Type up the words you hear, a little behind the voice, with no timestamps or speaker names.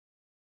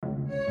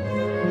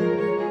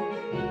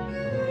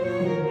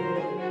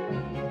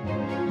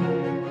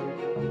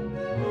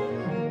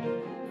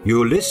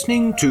You're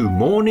listening to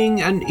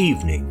Morning and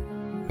Evening,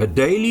 a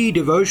daily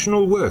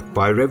devotional work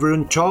by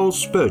Reverend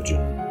Charles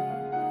Spurgeon.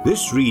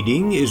 This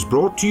reading is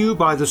brought to you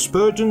by the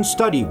Spurgeon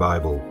Study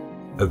Bible,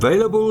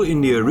 available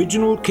in the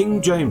original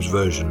King James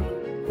Version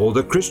or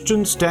the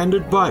Christian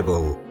Standard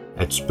Bible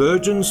at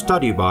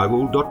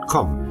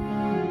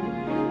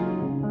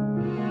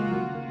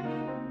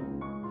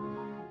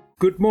spurgeonstudybible.com.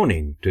 Good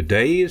morning.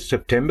 Today is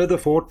September the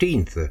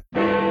 14th.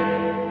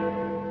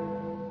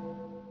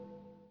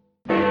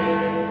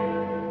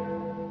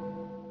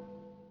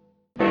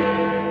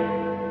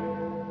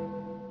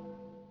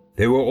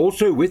 There were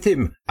also with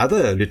him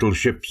other little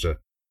ships.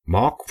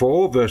 Mark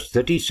 4 verse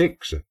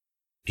 36.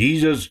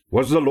 Jesus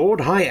was the Lord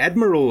High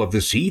Admiral of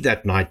the sea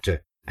that night,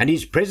 and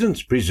his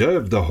presence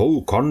preserved the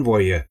whole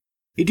convoy.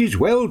 It is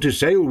well to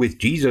sail with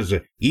Jesus,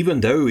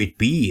 even though it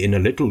be in a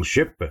little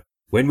ship.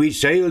 When we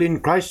sail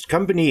in Christ's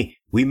company,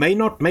 we may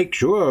not make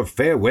sure of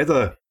fair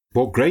weather,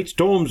 for great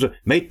storms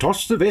may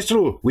toss the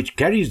vessel which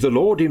carries the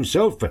Lord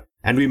himself,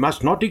 and we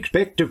must not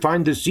expect to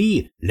find the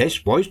sea less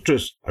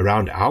boisterous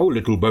around our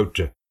little boat.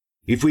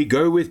 If we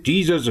go with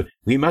Jesus,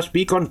 we must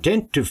be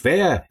content to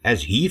fare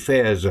as he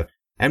fares,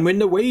 and when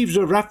the waves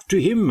are rough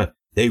to him,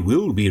 they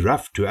will be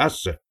rough to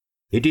us.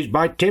 It is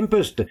by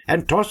tempest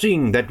and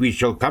tossing that we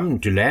shall come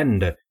to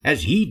land,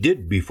 as he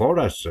did before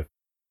us.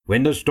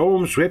 When the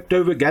storm swept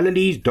over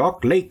Galilee's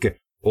dark lake,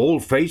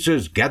 all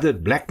faces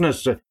gathered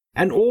blackness,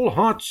 and all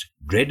hearts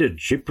dreaded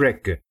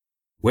shipwreck.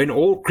 When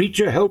all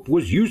creature help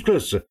was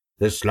useless,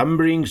 the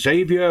slumbering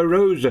Saviour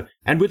arose,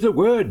 and with a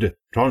word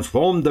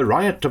transformed the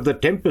riot of the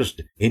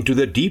tempest into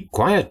the deep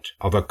quiet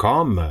of a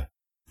calm.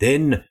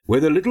 Then were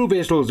the little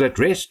vessels at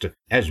rest,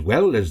 as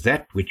well as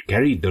that which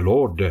carried the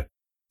Lord.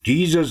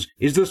 Jesus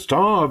is the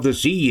star of the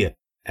sea,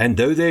 and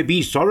though there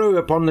be sorrow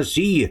upon the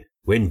sea,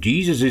 when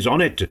Jesus is on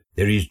it,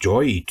 there is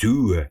joy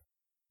too.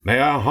 May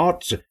our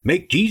hearts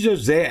make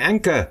Jesus their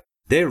anchor,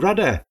 their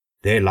rudder,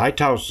 their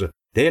lighthouse,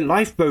 their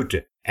lifeboat,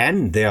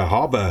 and their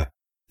harbour.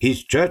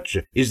 His church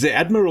is the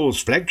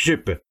Admiral's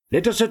flagship.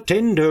 Let us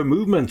attend her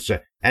movements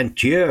and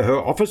cheer her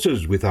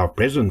officers with our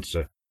presence.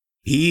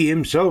 He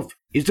himself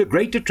is the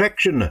great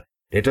attraction.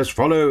 Let us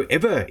follow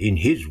ever in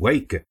his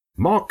wake,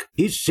 mark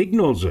his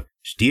signals,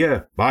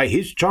 steer by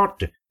his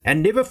chart,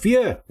 and never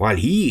fear while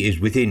he is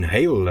within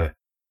hail.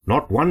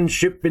 Not one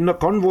ship in the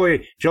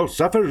convoy shall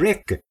suffer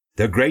wreck.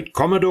 The great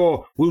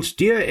Commodore will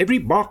steer every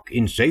bark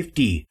in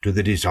safety to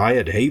the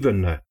desired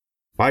haven.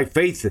 By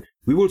faith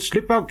we will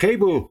slip our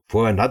cable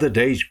for another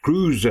day's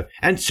cruise,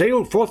 and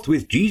sail forth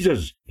with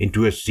Jesus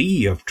into a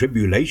sea of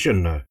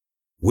tribulation.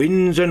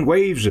 Winds and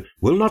waves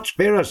will not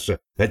spare us,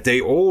 but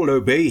they all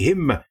obey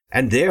him,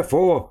 and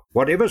therefore,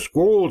 whatever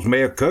squalls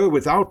may occur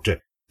without,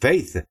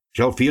 faith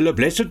shall feel a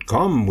blessed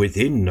calm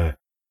within.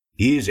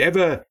 He is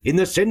ever in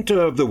the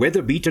centre of the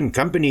weather-beaten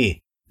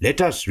company.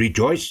 Let us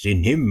rejoice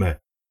in him.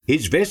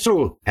 His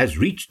vessel has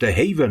reached the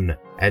haven,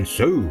 and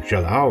so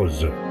shall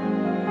ours.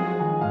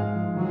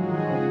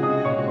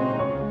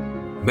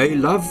 May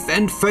love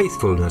and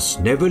faithfulness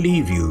never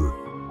leave you.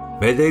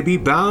 May they be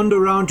bound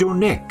around your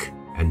neck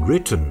and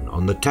written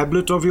on the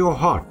tablet of your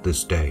heart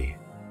this day.